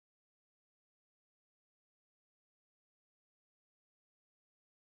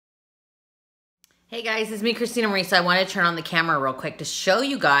Hey guys, it's me, Christina Marie. So I want to turn on the camera real quick to show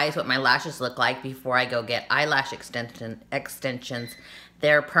you guys what my lashes look like before I go get eyelash extensions.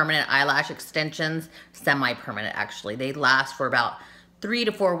 They're permanent eyelash extensions, semi-permanent actually. They last for about 3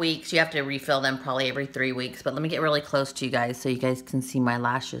 to 4 weeks. You have to refill them probably every 3 weeks. But let me get really close to you guys so you guys can see my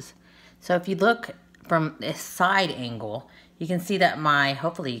lashes. So if you look from a side angle, you can see that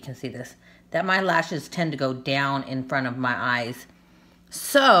hopefully you can see this, that my lashes tend to go down in front of my eyes.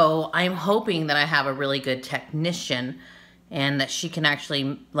 So I'm hoping that I have a really good technician and that she can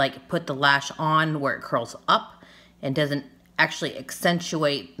actually like put the lash on where it curls up and doesn't actually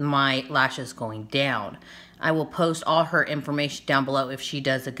accentuate my lashes going down. I will post all her information down below if she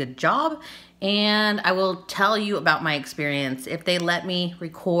does a good job, and I will tell you about my experience. If they let me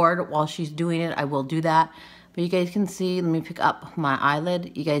record while she's doing it, I will do that. But you guys can see, let me pick up my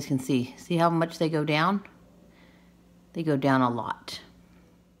eyelid. You guys can see how much they go down? They go down a lot.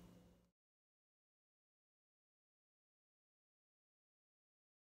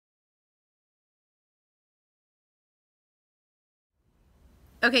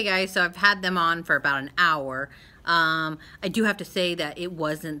 Okay guys, so I've had them on for about an hour. I do have to say that it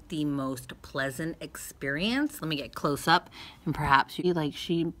wasn't the most pleasant experience. Let me get close up and perhaps you like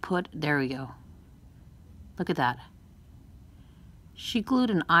there we go. Look at that. She glued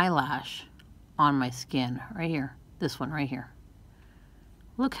an eyelash on my skin right here. This one right here.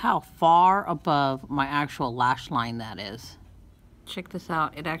 Look how far above my actual lash line that is. Check this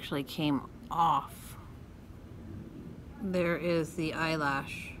out. It actually came off. There is the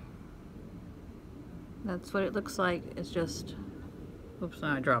eyelash. That's what it looks like. It's just, oops,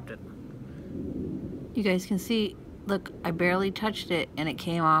 now I dropped it. You guys can see, look, I barely touched it and it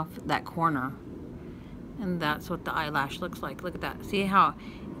came off that corner. And that's what the eyelash looks like. Look at that. See how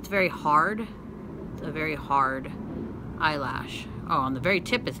it's very hard? It's a very hard eyelash. Oh, on the very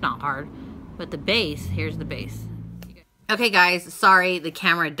tip it's not hard, but the base, here's the base. Okay guys, sorry the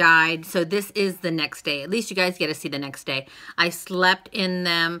camera died. So this is the next day. At least you guys get to see the next day. I slept in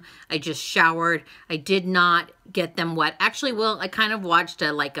them. I just showered. I did not get them wet. Actually, well, I kind of watched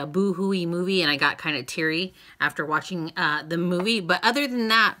like a boo-hooey movie and I got kind of teary after watching the movie. But other than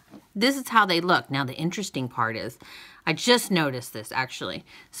that, this is how they look. Now the interesting part is, I just noticed this actually.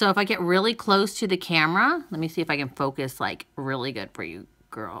 So if I get really close to the camera, let me see if I can focus like really good for you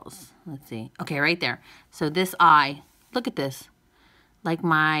girls. Let's see. Okay, right there. So this eye, look at this, like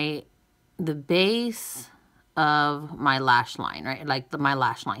the base of my lash line, right? Like my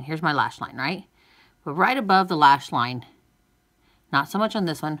lash line. Here's my lash line, right? But right above the lash line, not so much on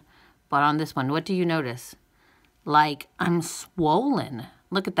this one, but on this one, what do you notice? Like I'm swollen.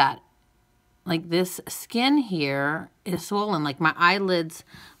 Look at that. Like this skin here is swollen. Like my eyelids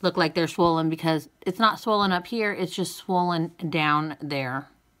look like they're swollen because it's not swollen up here. It's just swollen down there.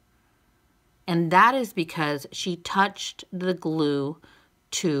 And that is because she touched the glue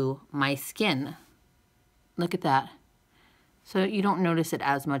to my skin. Look at that. So you don't notice it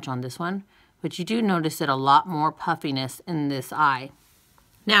as much on this one, but you do notice it a lot more puffiness in this eye.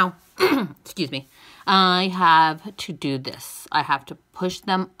 Now, excuse me, I have to do this. I have to push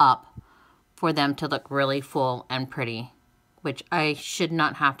them up for them to look really full and pretty, which I should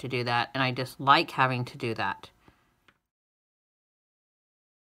not have to do that, and I just like having to do that.